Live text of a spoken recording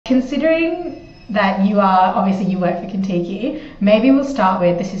considering that you are, obviously you work for Contiki, maybe we'll start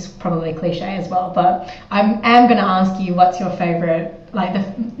with, this is probably cliche as well, but I am going to ask you what's your favorite, like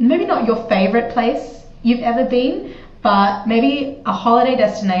maybe not your favorite place you've ever been, but maybe a holiday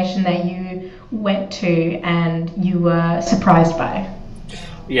destination that you went to and you were surprised by.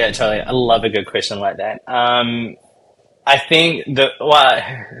 Yeah, totally. I love a good question like that. I think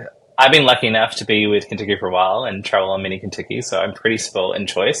I've been lucky enough to be with Contiki for a while and travel on many Contiki, so I'm pretty spoiled in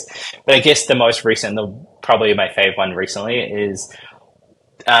choice. But I guess the most recent, probably my fave one recently, is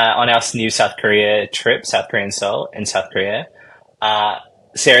on our new South Korea trip, South Korean Seoul in South Korea. Uh,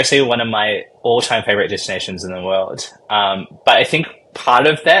 Seriously, one of my all-time favorite destinations in the world. But I think part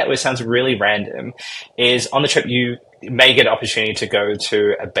of that, which sounds really random, is on the trip you may get an opportunity to go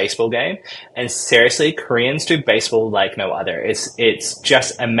to a baseball game. And seriously, Koreans do baseball like no other. It's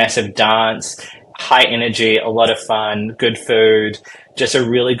just a massive dance, high energy, a lot of fun, good food, just a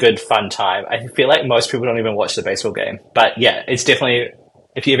really good fun time. I feel like most people don't even watch the baseball game. But yeah, it's definitely,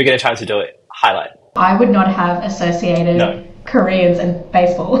 if you ever get a chance to do it, highlight. I would not have associated No, Koreans and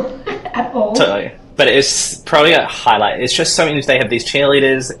baseball at all. totally. But it's probably a highlight. It's just something they have these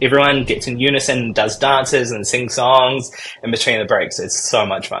cheerleaders. Everyone gets in unison, does dances and sings songs in between the breaks. It's so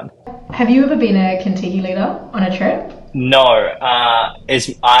much fun. Have you ever been a Contiki leader on a trip? No,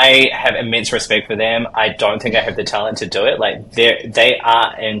 I have immense respect for them. I don't think I have the talent to do it. Like they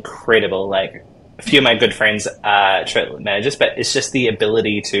are incredible. Like a few of my good friends are trip managers, but it's just the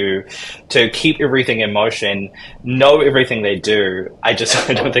ability to keep everything in motion, know everything they do. I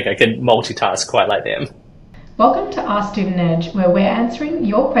don't think I could multitask quite like them. Welcome to Our Student Edge, where we're answering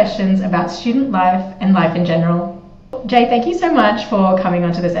your questions about student life and life in general. Jay, thank you so much for coming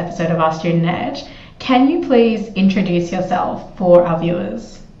onto this episode of Our Student Edge. Can you please introduce yourself for our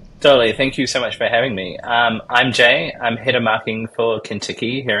viewers? Totally. Thank you so much for having me. I'm Jay. I'm head of marketing for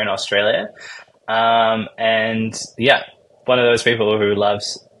Contiki here in Australia. And yeah, one of those people who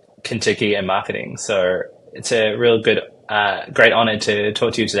loves Contiki and marketing. So it's a real good, great honor to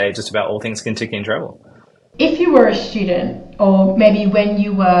talk to you today just about all things Contiki and travel. If you were a student, or maybe when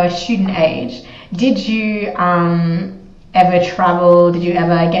you were student age, did you ever travel? Did you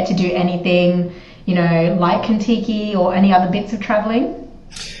ever get to do anything, like Contiki or any other bits of traveling?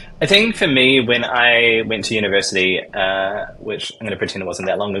 I think for me, when I went to university, which I'm going to pretend it wasn't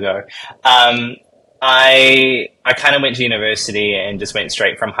that long ago, I kind of went to university and just went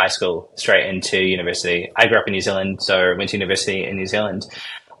straight from high school straight into university. I grew up in New Zealand, so went to university in New Zealand.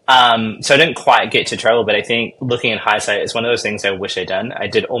 So I didn't quite get to travel, but I think looking in hindsight, it's one of those things I wish I'd done. I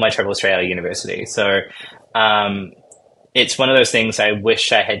did all my travel straight out of university. So it's one of those things I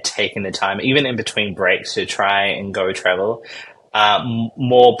wish I had taken the time, even in between breaks, to try and go travel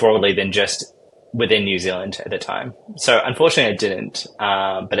more broadly than just within New Zealand at the time. So unfortunately I didn't,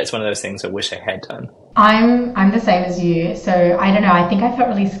 but it's one of those things I wish I had done. I'm the same as you. So I don't know, I think I felt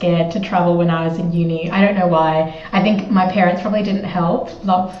really scared to travel when I was in uni. I don't know why. I think my parents probably didn't help.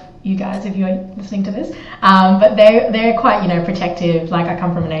 Love you guys if you're listening to this. But they're quite, protective. Like I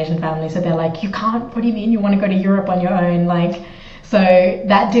come from an Asian family, so they're like, you can't, what do you mean you want to go to Europe on your own? Like, so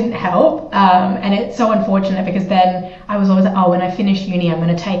that didn't help. And it's so unfortunate because then I was always like, oh, when I finish uni, I'm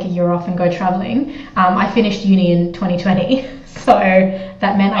going to take a year off and go traveling. I finished uni in 2020. So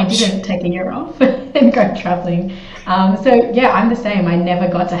that meant I didn't take a year off and go traveling. So yeah, I'm the same. I never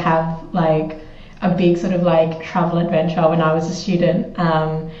got to have like a big sort of like travel adventure when I was a student.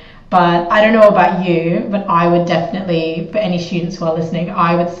 But I don't know about you, but I would definitely, for any students who are listening,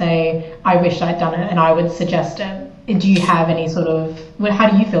 I would say I wish I'd done it and I would suggest it. Do you have any sort of, how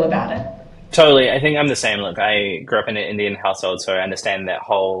do you feel about it? Totally. I think I'm the same. Look, I grew up in an Indian household, so I understand that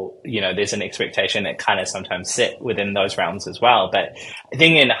whole, there's an expectation that kind of sometimes sit within those realms as well. But I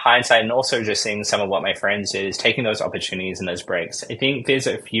think in hindsight, and also just seeing some of what my friends did, is taking those opportunities and those breaks. I think there's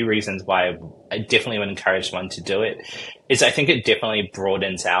a few reasons why I definitely would encourage one to do it. Is I think it definitely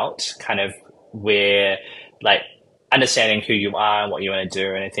broadens out kind of where, like, understanding who you are and what you want to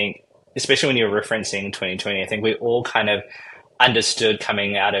do. And I think, especially when you're referencing 2020, I think we all kind of understood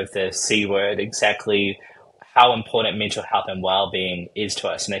coming out of the C word exactly how important mental health and well-being is to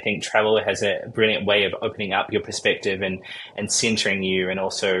us. And I think travel has a brilliant way of opening up your perspective and centering you and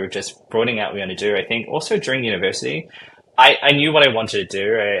also just broadening out what you want to do. I think also during university, I knew what I wanted to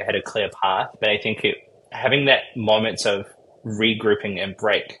do. I had a clear path, but I think having that moments of regrouping and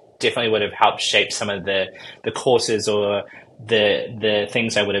break definitely would have helped shape some of the courses or the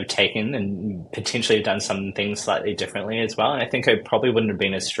things I would have taken and potentially have done some things slightly differently as well. And I think I probably wouldn't have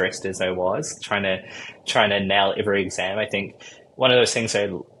been as stressed as I was trying to nail every exam. I think one of those things I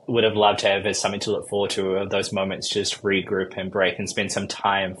would have loved to have as something to look forward to, of those moments, just regroup and break and spend some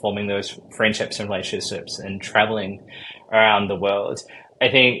time forming those friendships and relationships and traveling around the world. I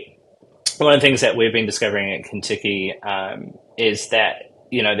think one of the things that we've been discovering at Contiki is that,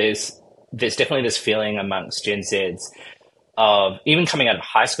 there's definitely this feeling amongst Gen Zs of, even coming out of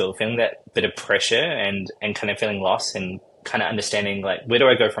high school, feeling that bit of pressure and kind of feeling lost and kind of understanding, like, where do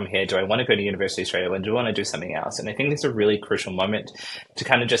I go from here? Do I want to go to university straight away? Do I want to do something else? And I think it's a really crucial moment to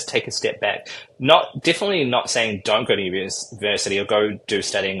kind of just take a step back. Definitely not saying don't go to university or go do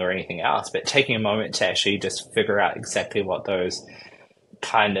studying or anything else, but taking a moment to actually just figure out exactly what those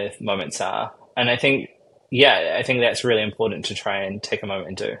kind of moments are. And I think that's really important to try and take a moment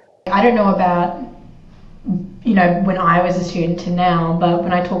and do. I don't know about, when I was a student to now, but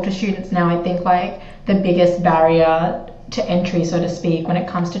when I talk to students now, I think like the biggest barrier to entry, so to speak, when it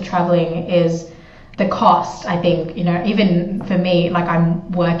comes to traveling is the cost. I think, even for me, like,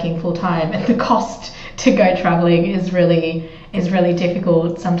 I'm working full time, and the cost to go traveling is really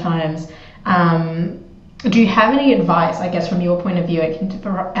difficult sometimes. Do you have any advice, I guess, from your point of view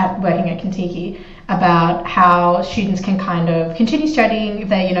at working at Contiki, about how students can kind of continue studying if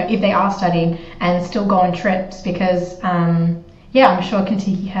they are studying, and still go on trips? Because I'm sure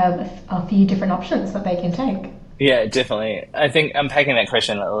Contiki have a few different options that they can take. Yeah, definitely. I think unpacking that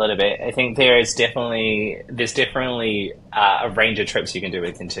question a little bit, I think there's definitely a range of trips you can do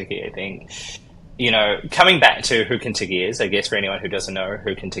with Contiki. I think, coming back to who Contiki is, I guess for anyone who doesn't know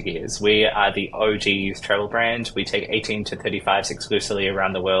who Contiki is, we are the OG youth travel brand. We take 18 to 35s exclusively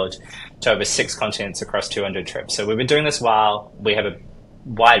around the world to over 6 continents across 200 trips. So we've been doing this a while. We have a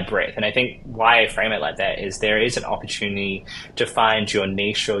wide breadth. And I think why I frame it like that is there is an opportunity to find your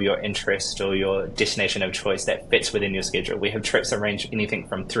niche or your interest or your destination of choice that fits within your schedule. We have trips that range anything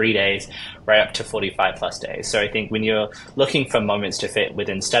from 3 days right up to 45 plus days. So I think when you're looking for moments to fit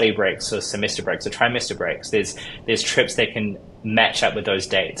within study breaks or semester breaks or trimester breaks, there's trips that can match up with those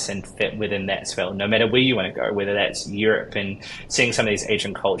dates and fit within that spell, no matter where you want to go, whether that's Europe and seeing some of these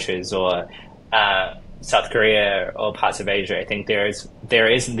Asian cultures or South Korea or parts of Asia. I think there is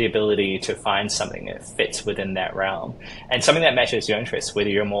the ability to find something that fits within that realm and something that matches your interests,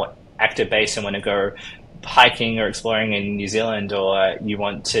 whether you're more active based and want to go hiking or exploring in New Zealand, or you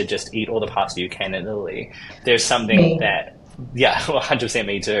want to just eat all the pasta you can in Italy. There's something that, 100%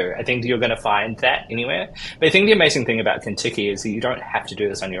 me too. I think you're going to find that anywhere. But I think the amazing thing about Contiki is that you don't have to do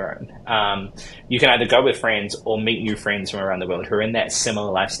this on your own. You can either go with friends or meet new friends from around the world who are in that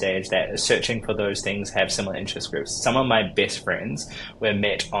similar life stage, that are searching for those things, have similar interest groups. Some of my best friends were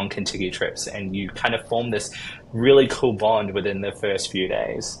met on Contiki trips, and you kind of form this really cool bond within the first few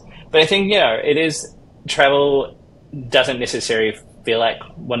days. But I think, it is, travel doesn't necessarily feel like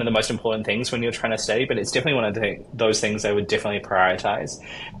one of the most important things when you're trying to study, but it's definitely one of those things I would definitely prioritize.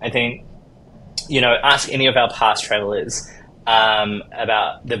 I think, ask any of our past travelers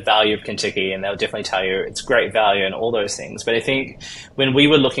about the value of Contiki, and they'll definitely tell you it's great value and all those things. But I think when we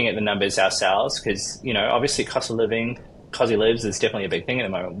were looking at the numbers ourselves, because, obviously cost of living, Cosy Lives is definitely a big thing at the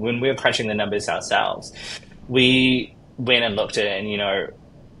moment. When we were crunching the numbers ourselves, we went and looked at it, and,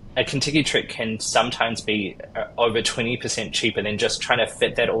 a Contiki trip can sometimes be over 20% cheaper than just trying to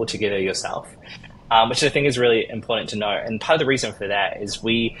fit that all together yourself, which I think is really important to know. And part of the reason for that is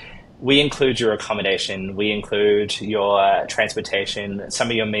we include your accommodation, we include your transportation, some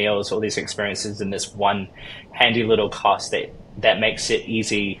of your meals, all these experiences in this one handy little cost that makes it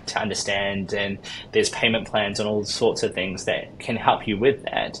easy to understand. And there's payment plans and all sorts of things that can help you with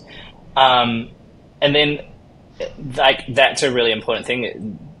that. And then, like, that's a really important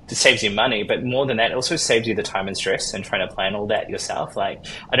thing. It saves you money, but more than that, it also saves you the time and stress and trying to plan all that yourself. Like,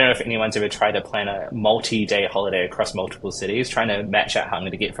 I don't know if anyone's ever tried to plan a multi-day holiday across multiple cities, trying to match out how I'm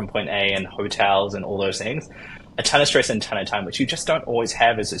going to get from point A and hotels and all those things. A ton of stress and a ton of time, which you just don't always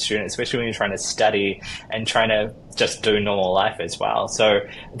have as a student, especially when you're trying to study and trying to just do normal life as well. So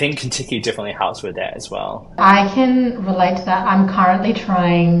I think Contiki definitely helps with that as well. I can relate to that. I'm currently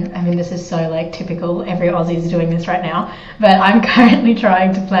trying, this is so like typical, every Aussie is doing this right now, but I'm currently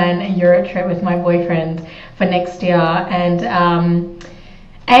trying to plan a Euro trip with my boyfriend for next year. And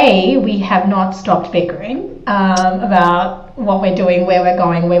we have not stopped bickering about what we're doing, where we're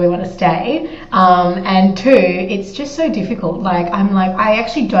going, where we want to stay. And 2, it's just so difficult. I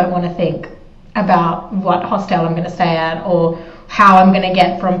actually don't want to think about what hostel I'm going to stay at or how I'm going to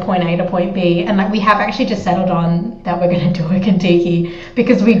get from point A to point B. And we have actually just settled on that we're going to do a Contiki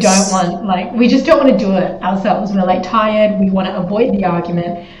because we don't want, we just don't want to do it ourselves. We're tired. We want to avoid the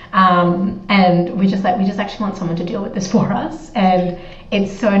argument. And we just actually want someone to deal with this for us. And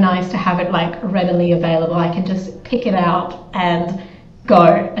it's so nice to have it readily available. I can just pick it out and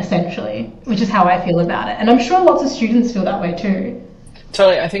go, essentially, which is how I feel about it. And I'm sure lots of students feel that way too.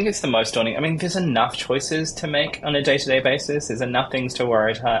 Totally. I think it's the most daunting. I mean, there's enough choices to make on a day-to-day basis. There's enough things to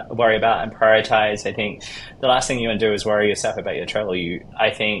worry about and prioritize. I think the last thing you want to do is worry yourself about your travel.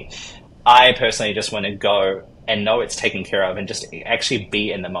 I think I personally just want to go and know it's taken care of and just actually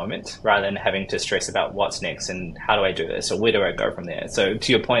be in the moment rather than having to stress about what's next and how do I do this or where do I go from there. So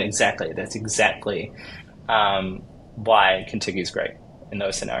to your point, exactly, that's exactly why Contiki is great in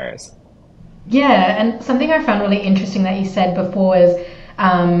those scenarios. Yeah, and something I found really interesting that you said before is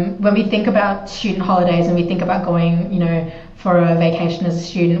when we think about student holidays and we think about going, for a vacation as a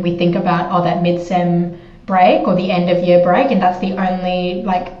student, we think about, that mid-sem break or the end of year break, and that's the only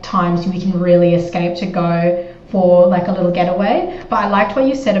like times we can really escape to go for like a little getaway. But I liked what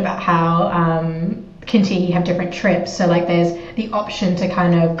you said about how Contiki have different trips. So like there's the option to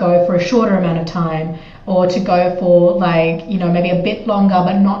kind of go for a shorter amount of time or to go for like, maybe a bit longer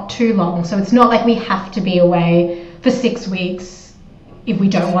but not too long. So it's not like we have to be away for 6 weeks if we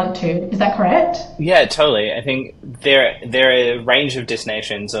don't want to. Is that correct? Yeah, totally. I think there are a range of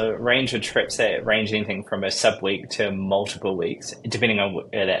destinations, a range of trips that range anything from a sub week to multiple weeks, depending on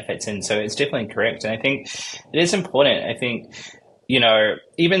where that fits in. So it's definitely correct. And I think it is important. I think,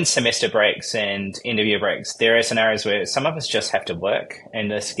 even semester breaks and end of year breaks, there are scenarios where some of us just have to work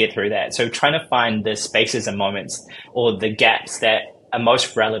and just get through that. So trying to find the spaces and moments or the gaps that are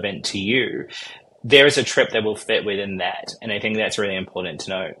most relevant to you, there is a trip that will fit within that. And I think that's really important to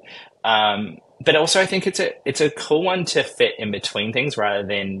know. But also I think it's a cool one to fit in between things rather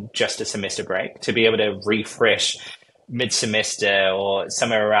than just a semester break, to be able to refresh mid-semester or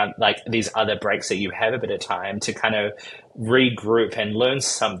somewhere around like these other breaks that you have a bit of time to kind of regroup and learn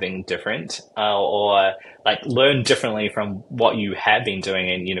something different, or like learn differently from what you have been doing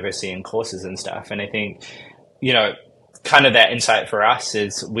in university and courses and stuff. And I think, kind of that insight for us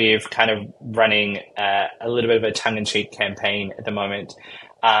is we've kind of running a little bit of a tongue-in-cheek campaign at the moment,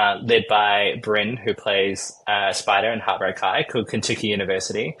 led by Bryn, who plays Spider in Heartbreak High, called Contiki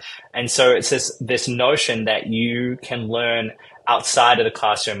University. And so it's this notion that you can learn outside of the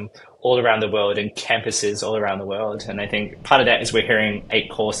classroom all around the world in campuses all around the world. And I think part of that is we're hearing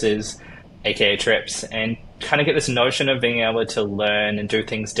 8 courses, aka trips, and kind of get this notion of being able to learn and do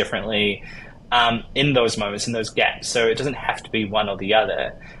things differently in those moments, in those gaps. So it doesn't have to be one or the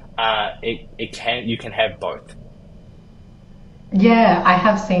other. You can have both. Yeah, I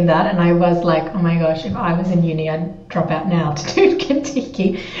have seen that, and I was like, oh my gosh, if I was in uni, I'd drop out now to do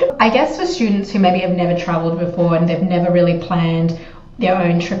Contiki. I guess for students who maybe have never traveled before and they've never really planned their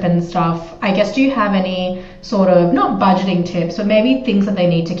own trip and stuff, I guess, do you have any sort of, not budgeting tips, but maybe things that they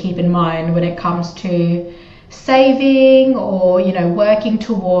need to keep in mind when it comes to saving or, working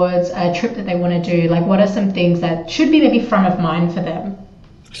towards a trip that they want to do? Like, what are some things that should be maybe front of mind for them?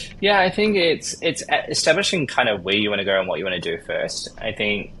 Yeah, I think it's establishing kind of where you want to go and what you want to do first. I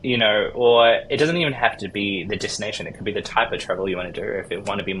think, or it doesn't even have to be the destination. It could be the type of travel you want to do. If you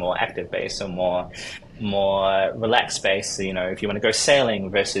want to be more active based or more relaxed based, if you want to go sailing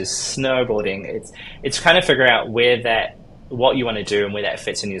versus snowboarding, it's kind of figuring out what you want to do and where that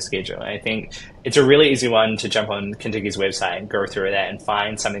fits in your schedule. And I think it's a really easy one to jump on Contiki's website and go through that and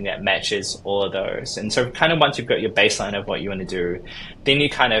find something that matches all of those. And so kind of once you've got your baseline of what you want to do, then you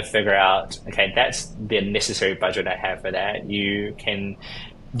kind of figure out, okay, that's the necessary budget I have for that. You can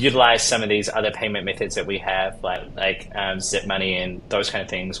utilize some of these other payment methods that we have, like Zip Money and those kind of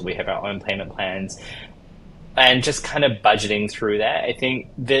things. We have our own payment plans. And just kind of budgeting through that. I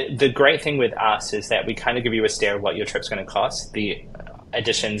think the great thing with us is that we kind of give you a steer of what your trip's going to cost. The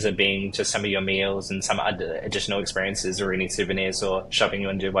additions are being just some of your meals and some other additional experiences or any souvenirs or shopping you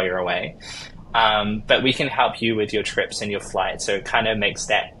want to do while you're away. But we can help you with your trips and your flights. So it kind of makes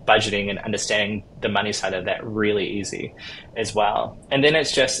that budgeting and understanding the money side of that really easy as well. And then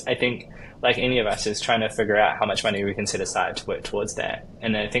it's just, I think, like any of us, is trying to figure out how much money we can set aside to work towards that.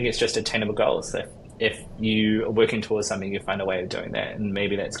 And I think it's just attainable goals. So if you are working towards something, you find a way of doing that. And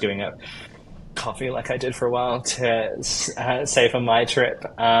maybe that's giving up coffee like I did for a while to save for my trip.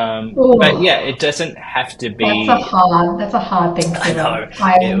 But yeah, it doesn't have to be. That's a hard thing to do. I know.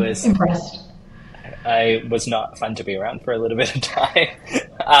 I'm impressed. I was not fun to be around for a little bit of time.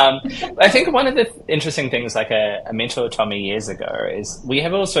 I think one of the interesting things, like a mentor told me years ago, is we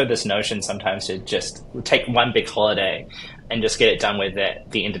have also this notion sometimes to just take one big holiday and just get it done with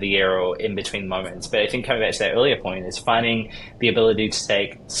at the end of the year or in between moments. But I think coming back to that earlier point is finding the ability to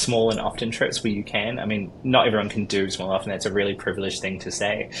take small and often trips where you can. I mean, not everyone can do small and often. That's a really privileged thing to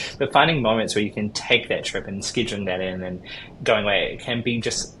say. But finding moments where you can take that trip and scheduling that in and going away, it can be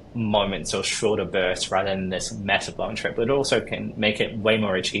just moments or shorter bursts rather than this massive long trip, but it also can make it way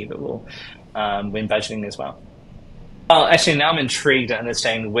more achievable when budgeting as well. Well, actually, now I'm intrigued to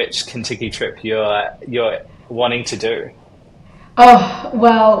understand which Contiki trip you're wanting to do. Oh,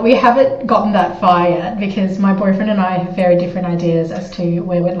 well, we haven't gotten that far yet because my boyfriend and I have very different ideas as to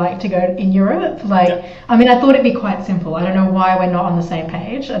where we'd like to go in Europe. Like, Yeah. I mean, I thought it'd be quite simple. I don't know why we're not on the same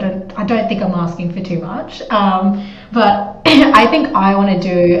page. I don't think I'm asking for too much. But I think I want to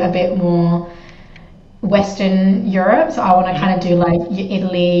do a bit more Western Europe. So I want to kind of do like your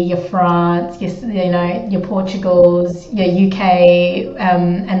Italy, your France, your Portugals, your UK,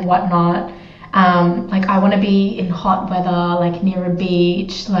 and whatnot. Like I want to be in hot weather, like near a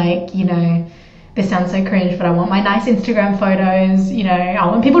beach, like, this sounds so cringe, but I want my nice Instagram photos, I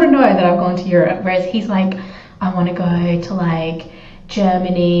want people to know that I've gone to Europe. Whereas he's like, I want to go to like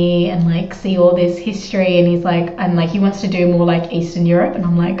Germany and like see all this history. And he's like, he wants to do more like Eastern Europe. And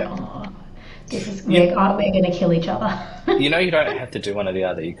I'm like, oh, this is we're going to kill each other. You don't have to do one or the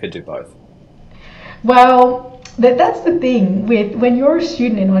other. You could do both. Well, that's the thing with when you're a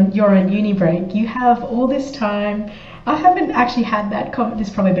student and when you're on uni break, you have all this time. I haven't actually had that this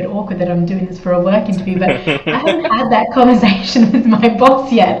is probably a bit awkward that I'm doing this for a work interview, but I haven't had that conversation with my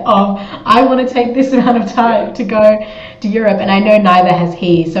boss yet of I want to take this amount of time to go to Europe, and I know neither has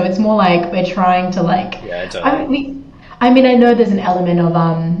he. So it's more like we're trying to like. Yeah, totally. I mean, I know there's an element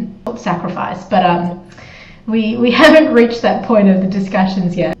of sacrifice, but we haven't reached that point of the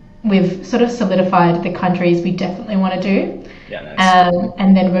discussions yet. We've sort of solidified the countries we definitely want to do. Yeah, nice.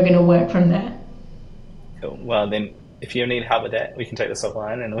 And then we're going to work from there. Cool. Well, then, if you need help with that, we can take this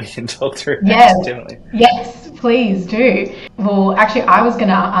offline and we can talk through it. Yes, Definitely. Yes, please do. Well, actually, I was going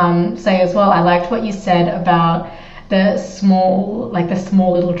to say as well, I liked what you said about the small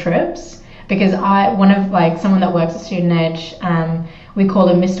little trips, because someone that works at Student Edge, we call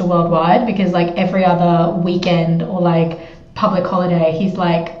him Mr. Worldwide, because like every other weekend or like public holiday, he's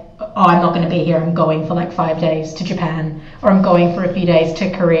like, oh, I'm not going to be here. I'm going for like 5 days to Japan, or I'm going for a few days to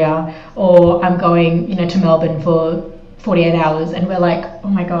Korea, or I'm going, to Melbourne for 48 hours. And we're like, oh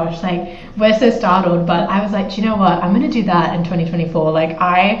my gosh, like we're so startled. But I was like, do you know what? I'm going to do that in 2024. Like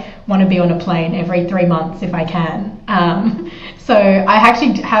I want to be on a plane every 3 months if I can. So I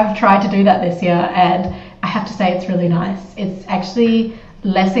actually have tried to do that this year, and I have to say it's really nice. It's actually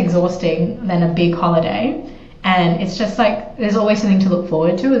less exhausting than a big holiday. And it's just like, there's always something to look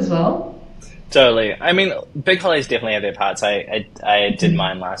forward to as well. Totally. I mean, big holidays definitely have their parts. I did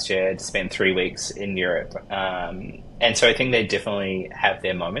mine last year to spend 3 weeks in Europe. And so I think they definitely have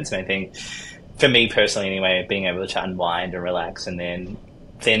their moments. And I think for me personally anyway, being able to unwind and relax and then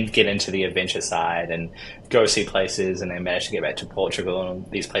get into the adventure side and go see places, and then manage to get back to Portugal and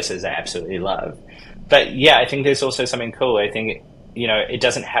these places I absolutely love. But yeah, I think there's also something cool. I think, it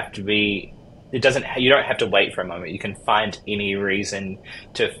doesn't have to be you don't have to wait for a moment. You can find any reason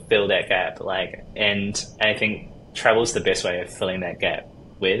to fill that gap. And I think travel is the best way of filling that gap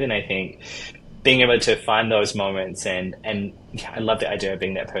with. And I think being able to find those moments and I love the idea of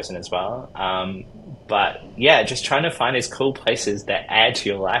being that person as well. But yeah, just trying to find these cool places that add to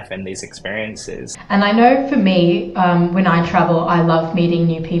your life and these experiences. And I know for me, when I travel, I love meeting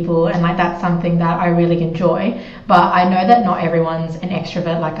new people, and like that's something that I really enjoy. But I know that not everyone's an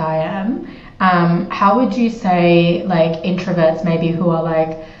extrovert like I am. How would you say like introverts maybe who are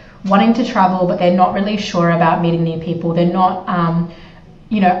like wanting to travel but they're not really sure about meeting new people, they're not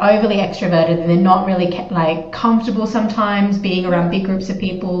overly extroverted, and they're not really like comfortable sometimes being around big groups of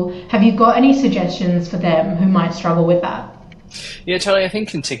people, have you got any suggestions for them who might struggle with that? Yeah, totally. I think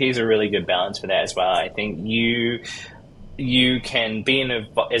Contiki is a really good balance for that as well. I think you can be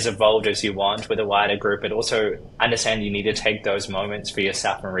as involved as you want with a wider group, but also understand you need to take those moments for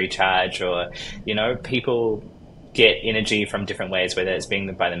yourself and recharge. Or, people get energy from different ways, whether it's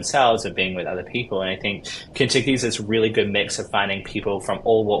being by themselves or being with other people. And I think Contiki is this really good mix of finding people from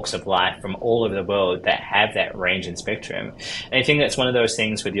all walks of life, from all over the world, that have that range and spectrum. And I think that's one of those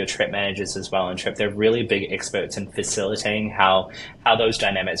things with your trip managers as well. And Trip, they're really big experts in facilitating how those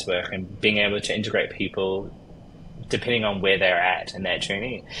dynamics work and being able to integrate people depending on where they're at in that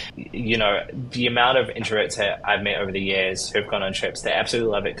journey. The amount of introverts that I've met over the years who've gone on trips, they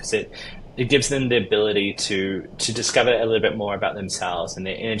absolutely love it because it gives them the ability to discover a little bit more about themselves and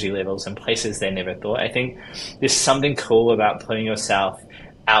their energy levels and places they never thought. I think there's something cool about putting yourself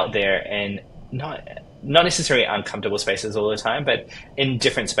out there and not necessarily uncomfortable spaces all the time, but in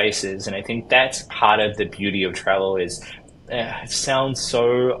different spaces. And I think that's part of the beauty of travel is it sounds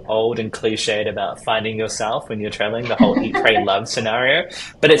so old and cliched about finding yourself when you're traveling, the whole eat, pray, love scenario.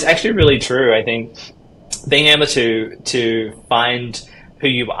 But it's actually really true. I think being able to find who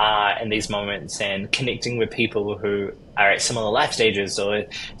you are in these moments and connecting with people who are at similar life stages or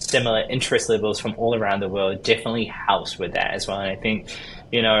similar interest levels from all around the world definitely helps with that as well. And I think,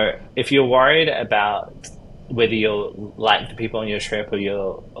 you know, if you're worried about whether you'll like the people on your trip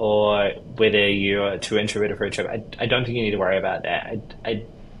or whether you're too introverted for a trip, I don't think you need to worry about that. I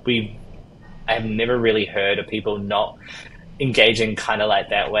have never really heard of people not engaging kind of like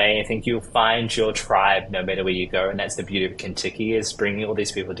that way. I think you'll find your tribe no matter where you go, and that's the beauty of Contiki, is bringing all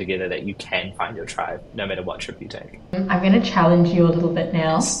these people together that you can find your tribe no matter what trip you take. I'm going to challenge you a little bit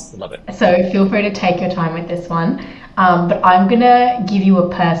now. Love it. So feel free to take your time with this one. But I'm going to give you a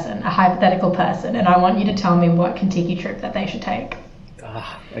person, a hypothetical person, and I want you to tell me what Contiki trip that they should take.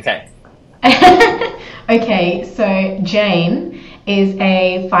 Okay. Okay, so Jane is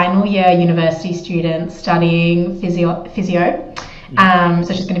a final year university student studying physio.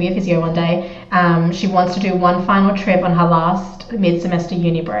 So she's going to be a physio one day. She wants to do one final trip on her last mid-semester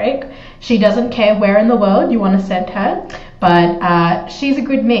uni break. She doesn't care where in the world you want to send her, but she's a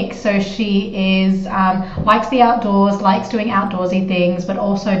good mix. So she is likes the outdoors, likes doing outdoorsy things, but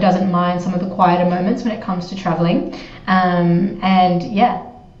also doesn't mind some of the quieter moments when it comes to traveling. And yeah.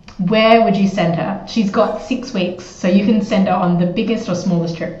 Where would you send her? She's got 6 weeks, so you can send her on the biggest or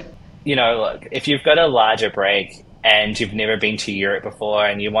smallest trip. You know, look, if you've got a larger break and you've never been to Europe before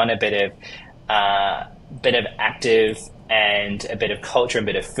and you want a bit of active and a bit of culture and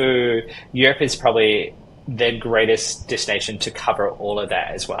a bit of food, Europe is probably the greatest destination to cover all of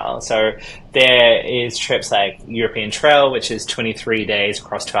that as well. So there is trips like European Trail, which is 23 days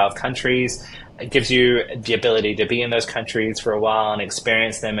across 12 countries. It gives you the ability to be in those countries for a while and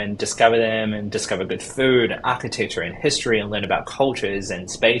experience them and discover good food and architecture and history and learn about cultures and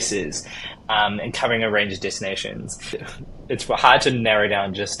spaces, and covering a range of destinations. It's hard to narrow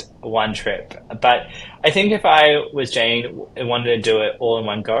down just one trip. But I think if I was Jane and wanted to do it all in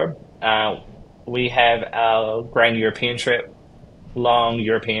one go, we have our grand long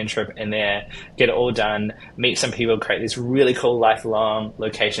European trip in there, get it all done, meet some people, create these really cool lifelong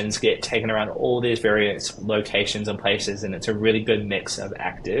locations, get taken around all these various locations and places, and it's a really good mix of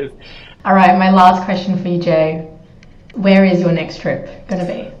active. All right, my last question for you, Jay. Where is your next trip going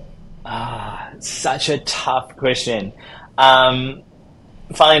to be? Such a tough question.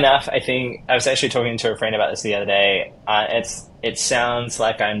 Funnily enough, I think I was actually talking to a friend about this the other day. It sounds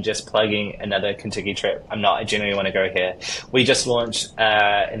like I'm just plugging another Contiki trip. I'm not. I genuinely want to go here. We just launched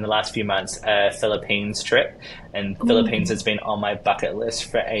in the last few months a Philippines trip, and Philippines has been on my bucket list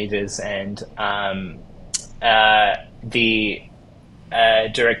for ages. And the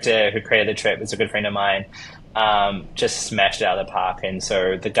director who created the trip is a good friend of mine. Just smashed it out of the park. And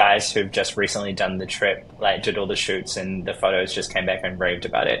so the guys who've just recently done the trip, like, did all the shoots and the photos, just came back and raved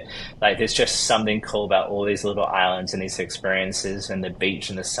about it. Like, there's just something cool about all these little islands and these experiences and the beach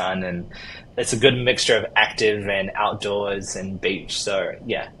and the sun, and it's a good mixture of active and outdoors and beach. So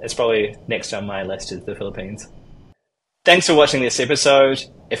yeah, it's probably next on my list is the Philippines. Thanks for watching this episode.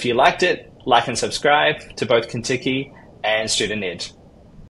 If you liked it, like and subscribe to both Contiki and Student Edge.